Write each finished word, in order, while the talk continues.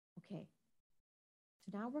Okay,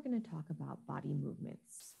 so now we're going to talk about body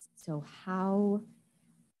movements. So how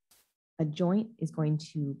a joint is going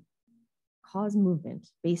to cause movement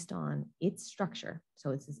based on its structure.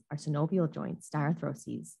 So this is our synovial joint,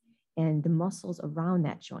 diarthroses, and the muscles around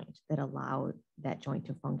that joint that allow that joint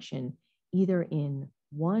to function either in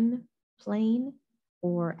one plane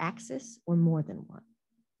or axis or more than one.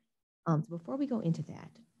 So before we go into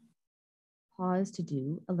that, pause to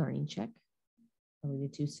do a learning check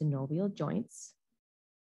related to synovial joints.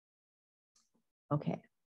 Okay,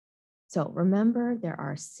 so remember there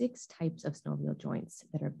are 6 types of synovial joints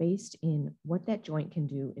that are based in what that joint can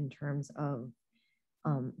do in terms of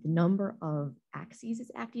the number of axes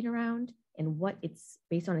it's acting around and what it's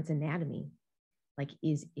based on its anatomy. Like,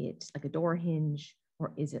 is it like a door hinge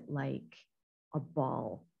or is it like a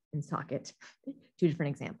ball and socket? 2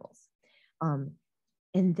 different examples.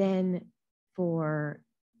 And then for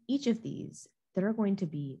each of these, there are going to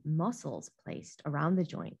be muscles placed around the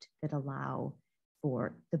joint that allow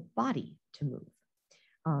for the body to move.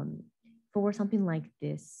 For something like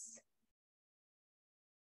this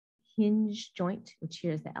hinge joint, which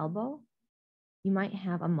here is the elbow, you might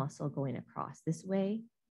have a muscle going across this way.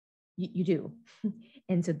 You do.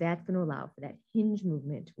 And so that's going to allow for that hinge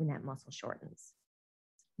movement when that muscle shortens.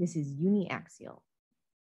 This is uniaxial.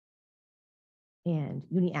 And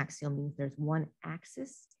uniaxial means there's one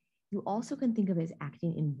axis. You also can think of it as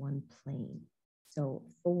acting in one plane. So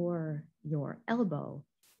for your elbow,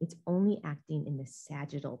 it's only acting in the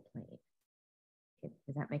sagittal plane. Okay,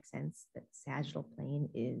 does that make sense? That sagittal plane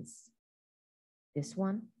is this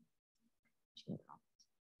one.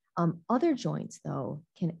 Other joints, though,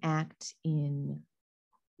 can act in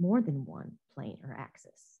more than one plane or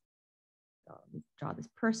axis. So we draw this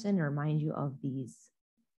person to remind you of these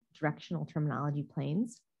directional terminology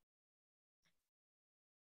planes.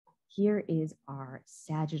 Here is our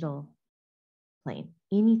sagittal plane,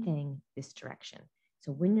 anything this direction.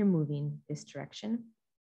 So when you're moving this direction,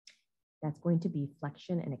 that's going to be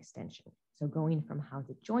flexion and extension. So going from how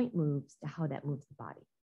the joint moves to how that moves the body.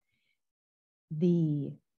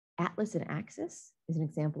 The atlas and axis is an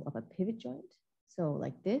example of a pivot joint. So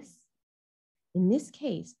like this, in this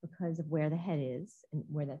case, because of where the head is and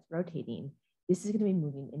where that's rotating, this is going to be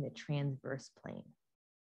moving in the transverse plane,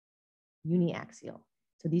 uniaxial.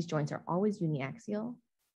 So these joints are always uniaxial.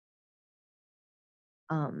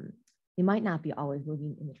 They might not be always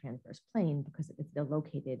moving in the transverse plane because they're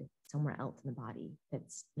located somewhere else in the body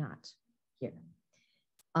that's not here.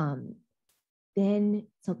 Then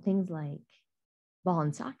some things like ball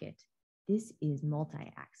and socket, this is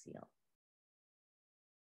multi-axial.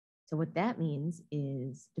 So what that means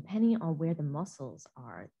is depending on where the muscles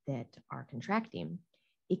are that are contracting,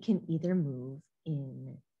 it can either move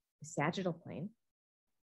in the sagittal plane.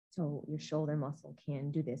 So your shoulder muscle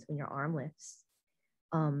can do this when your arm lifts.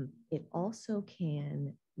 It also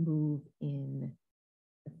can move in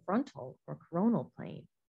the frontal or coronal plane.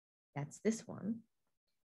 That's this one.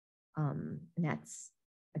 And that's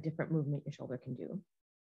a different movement your shoulder can do.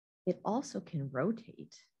 It also can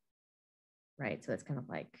rotate, right? So it's kind of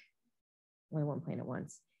like only one plane at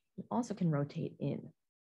once. It also can rotate in.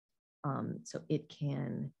 So it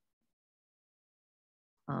can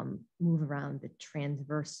move around the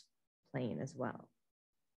transverse plane as well.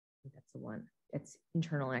 I think that's the one. It's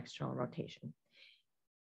internal and external rotation.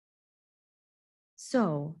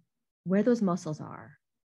 So where those muscles are,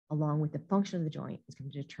 along with the function of the joint, is going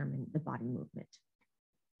to determine the body movement.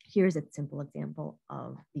 Here's a simple example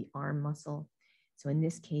of the arm muscle. So in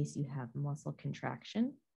this case, you have muscle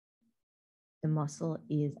contraction. The muscle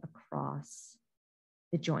is across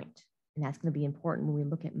the joint. And that's going to be important when we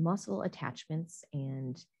look at muscle attachments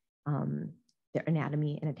and their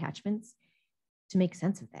anatomy and attachments to make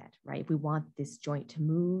sense of that, right? If we want this joint to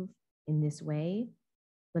move in this way,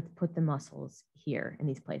 let's put the muscles here in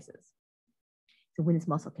these places. So when this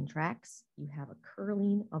muscle contracts, you have a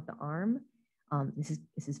curling of the arm.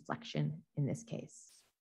 This is flexion in this case.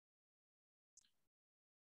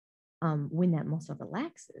 When that muscle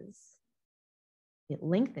relaxes, it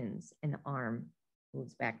lengthens and the arm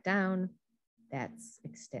moves back down. That's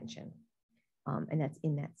extension. And that's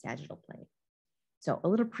in that sagittal plane. So a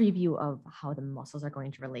little preview of how the muscles are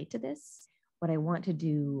going to relate to this. What I want to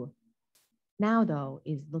do now, though,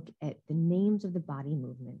 is look at the names of the body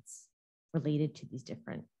movements related to these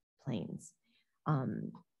different planes.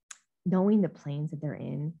 Knowing the planes that they're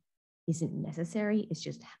in isn't necessary. It's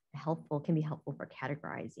just helpful, can be helpful for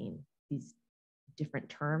categorizing these different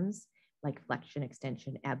terms like flexion,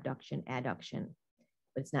 extension, abduction, adduction,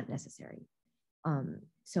 but it's not necessary.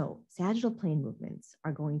 So sagittal plane movements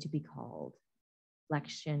are going to be called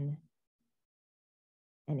flexion,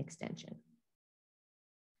 and extension.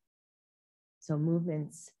 So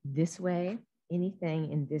movements this way,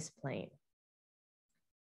 anything in this plane.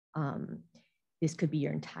 This could be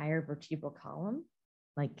your entire vertebral column,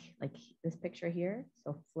 like this picture here.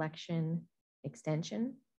 So flexion,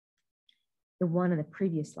 extension. The one on the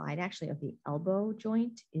previous slide, actually, of the elbow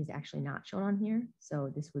joint is actually not shown on here.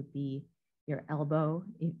 So this would be your elbow.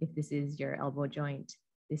 If this is your elbow joint,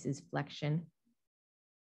 this is flexion.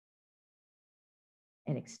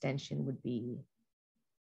 And extension would be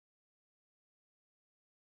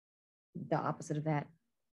the opposite of that.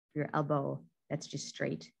 Your elbow, that's just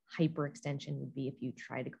straight. Hyperextension would be if you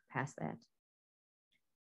try to go past that.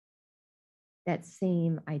 That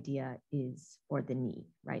same idea is for the knee,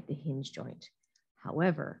 right? The hinge joint.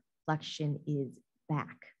 However, flexion is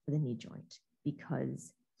back for the knee joint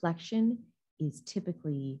because flexion is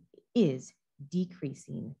typically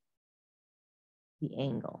decreasing the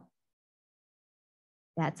angle.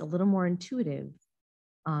 That's a little more intuitive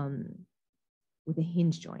with a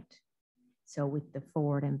hinge joint. So with the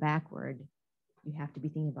forward and backward, you have to be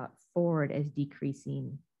thinking about forward as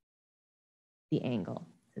decreasing the angle.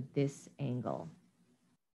 So this angle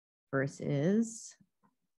versus,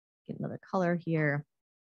 get another color here.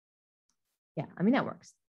 Yeah, I mean, that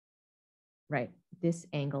works, right? This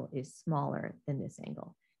angle is smaller than this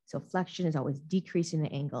angle. So flexion is always decreasing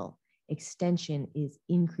the angle. Extension is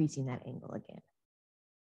increasing that angle again.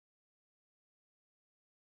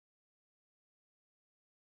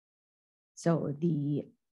 So the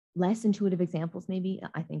less intuitive examples, maybe,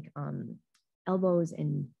 I think elbows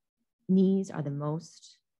and knees are the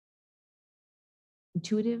most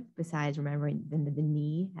intuitive, besides remembering the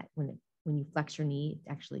knee, when you flex your knee, it's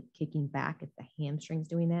actually kicking back. It's the hamstrings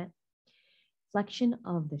doing that. Flexion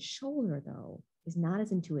of the shoulder, though, is not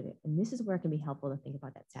as intuitive. And this is where it can be helpful to think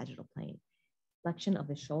about that sagittal plane. Flexion of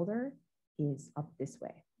the shoulder is up this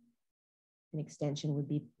way. An extension would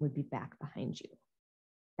be back behind you.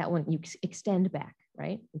 That one, you extend back,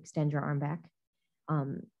 right? Extend your arm back.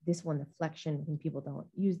 This one, the flexion, I think people don't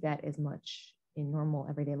use that as much in normal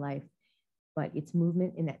everyday life, but it's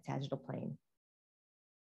movement in that sagittal plane.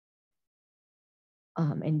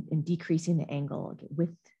 And decreasing the angle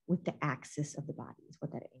with the axis of the body is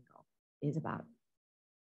what that angle is about.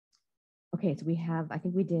 Okay, so we have, I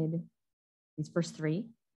think we did these first three,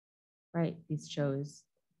 right? These shows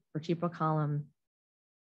vertebral column,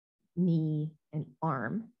 knee, and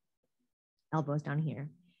arm, elbows down here.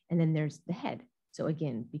 And then there's the head. So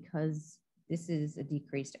again, because this is a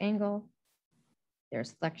decreased angle,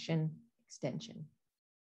 there's flexion, extension,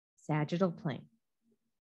 sagittal plane.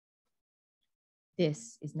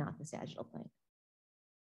 This is not the sagittal plane.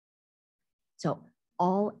 So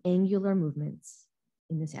all angular movements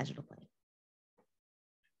in the sagittal plane.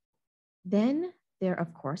 Then there,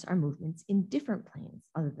 of course, are movements in different planes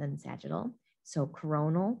other than sagittal. So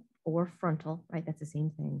coronal or frontal, right? That's the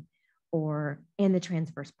same thing. And the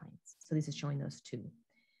transverse planes. So this is showing those two.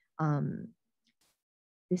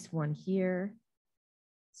 This one here,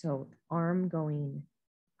 so arm going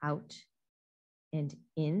out and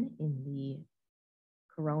in the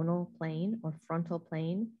coronal plane or frontal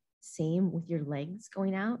plane. Same with your legs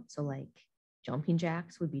going out. So like jumping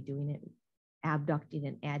jacks would be doing it, abducting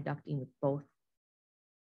and adducting with both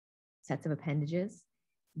sets of appendages.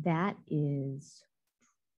 That is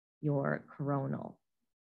your coronal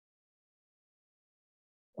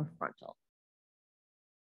or frontal.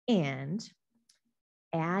 And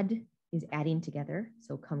add is adding together,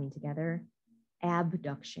 so coming together.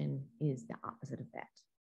 Abduction is the opposite of that.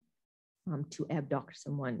 To abduct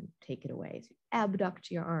someone, take it away. So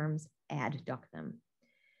abduct your arms, adduct them.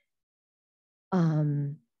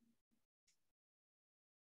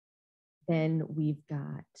 Then we've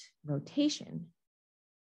got rotation,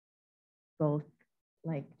 both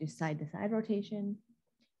like just side-to-side rotation,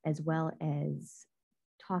 as well as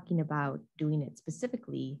talking about doing it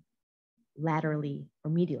specifically laterally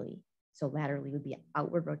or medially. So laterally would be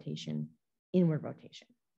outward rotation, inward rotation.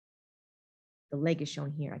 The leg is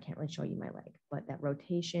shown here. I can't really show you my leg, but that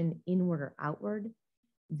rotation inward or outward,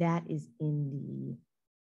 that is in the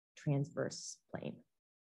transverse plane.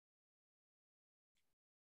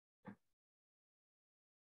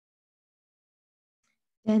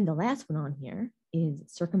 Then the last one on here is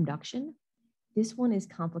circumduction. This one is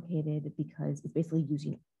complicated because it's basically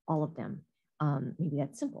using all of them. Maybe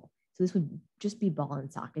that's simple. So this would just be ball and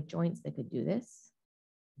socket joints that could do this.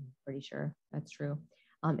 I'm pretty sure that's true.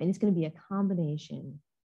 And it's going to be a combination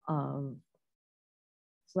of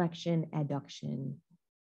flexion, adduction,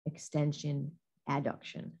 extension,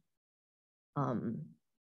 adduction.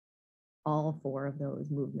 All four of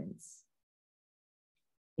those movements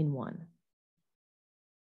in one.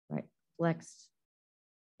 flex,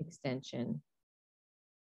 extension,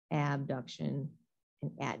 abduction,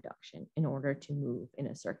 and adduction in order to move in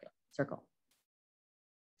a circle.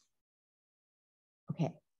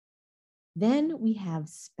 Okay, then we have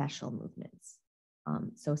special movements.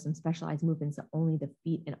 So some specialized movements that only the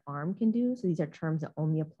feet and arm can do. So these are terms that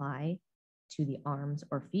only apply to the arms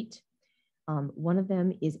or feet. One of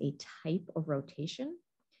them is a type of rotation.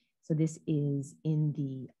 So this is in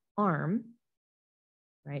the arm,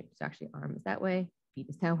 right? So actually arm is that way, feet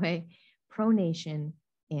is that way, pronation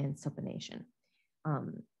and supination.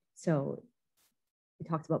 So we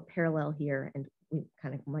talked about parallel here, and we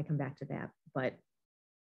kind of might come back to that, but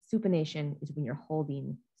supination is when you're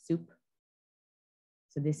holding soup.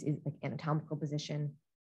 So this is like anatomical position.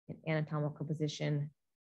 In anatomical position,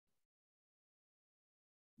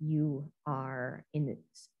 you are in the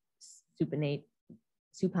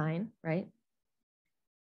supine, right?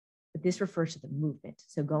 But this refers to the movement.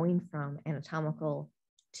 So going from anatomical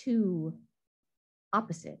to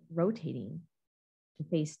opposite, rotating to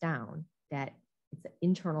face down, that it's an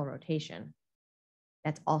internal rotation.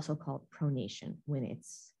 That's also called pronation when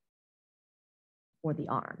it's for the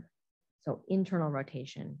arm. So internal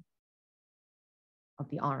rotation of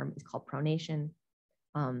the arm is called pronation.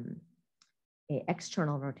 A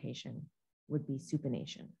external rotation would be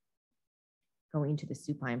supination, going to the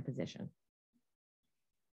supine position.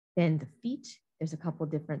 Then the feet, there's a couple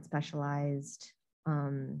different specialized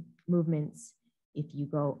movements. If you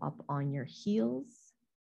go up on your heels,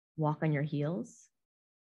 walk on your heels,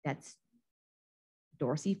 that's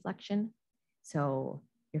dorsiflexion. So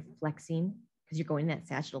you're flexing because you're going in that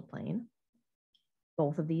sagittal plane.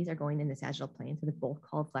 Both of these are going in the sagittal plane, so they're both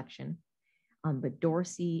called flexion. But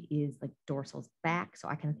dorsi is like dorsal's back. So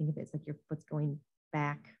I kind of think of it as like your foot's going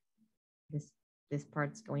back. This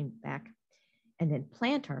part's going back. And then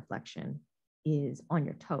plantar flexion is on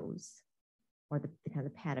your toes, or the kind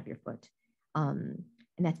of the pad of your foot. And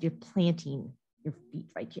that's you're planting your feet,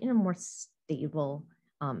 right? You're in a more stable,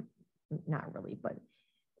 not really, but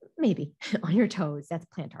maybe on your toes. That's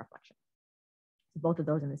plantar flexion. So both of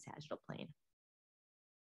those in the sagittal plane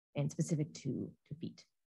and specific to feet.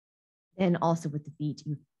 Then also with the feet,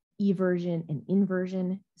 you have eversion and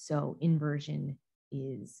inversion. So inversion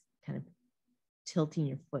is kind of tilting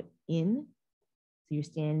your foot in. So you're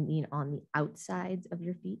standing on the outsides of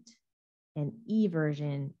your feet. And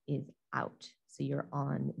eversion is out. So you're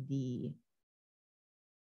on the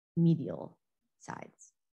medial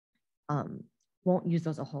sides. Won't use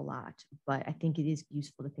those a whole lot, but I think it is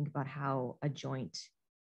useful to think about how a joint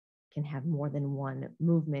can have more than one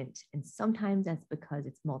movement. And sometimes that's because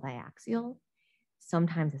it's multiaxial.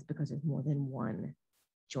 Sometimes it's because there's more than one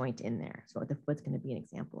joint in there. So the foot's going to be an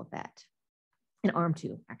example of that. And arm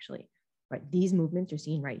too, actually, right? These movements you're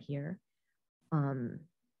seeing right here are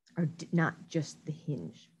not just the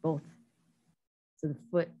hinge, both. So the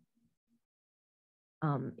foot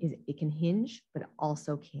it can hinge, but it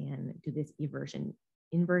also can do this eversion,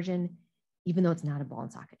 inversion, even though it's not a ball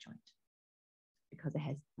and socket joint, because it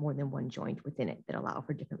has more than one joint within it that allow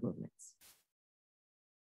for different movements.